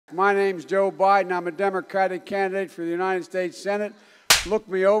My name's Joe Biden. I'm a Democratic candidate for the United States Senate. Look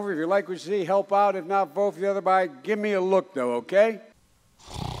me over. If you like what you see, help out. If not, vote for the other guy. Give me a look, though, okay?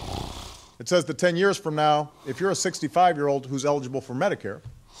 It says that 10 years from now, if you're a 65-year-old who's eligible for Medicare,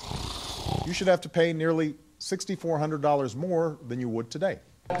 you should have to pay nearly $6,400 more than you would today.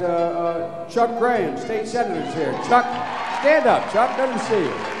 Chuck Graham, state senator's here. Chuck, stand up, Chuck. Good to see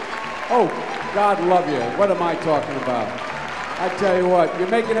you. Oh, God love you. What am I talking about? I tell you what, you're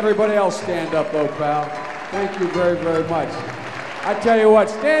making everybody else stand up, though, pal. Thank you very, very much. I tell you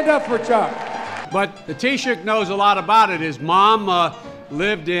what, stand up for Chuck. But the Taoiseach knows a lot about it. His mom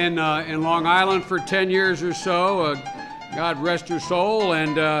lived in Long Island for 10 years or so. God rest her soul.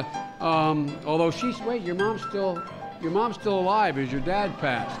 And although wait, your mom's still alive as your dad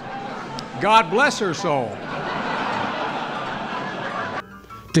passed. God bless her soul.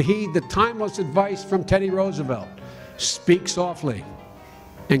 To heed the timeless advice from Teddy Roosevelt. Speak softly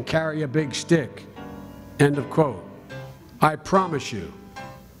and carry a big stick. End of quote. I promise you,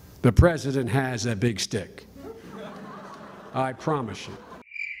 the president has a big stick. I promise you.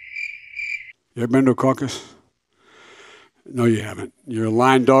 You ever been to a caucus? No, you haven't. You're a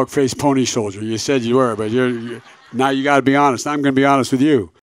lying dog-faced pony soldier. You said you were, but now you got to be honest. I'm going to be honest with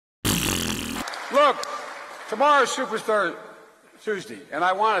you. Look, tomorrow's Superstar Tuesday, and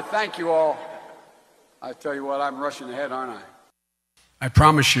I want to thank you all. I tell you what, I'm rushing ahead, aren't I? I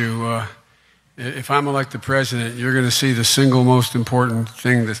promise you, if I'm elected president, you're going to see the single most important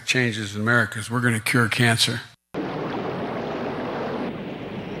thing that changes in America is we're going to cure cancer.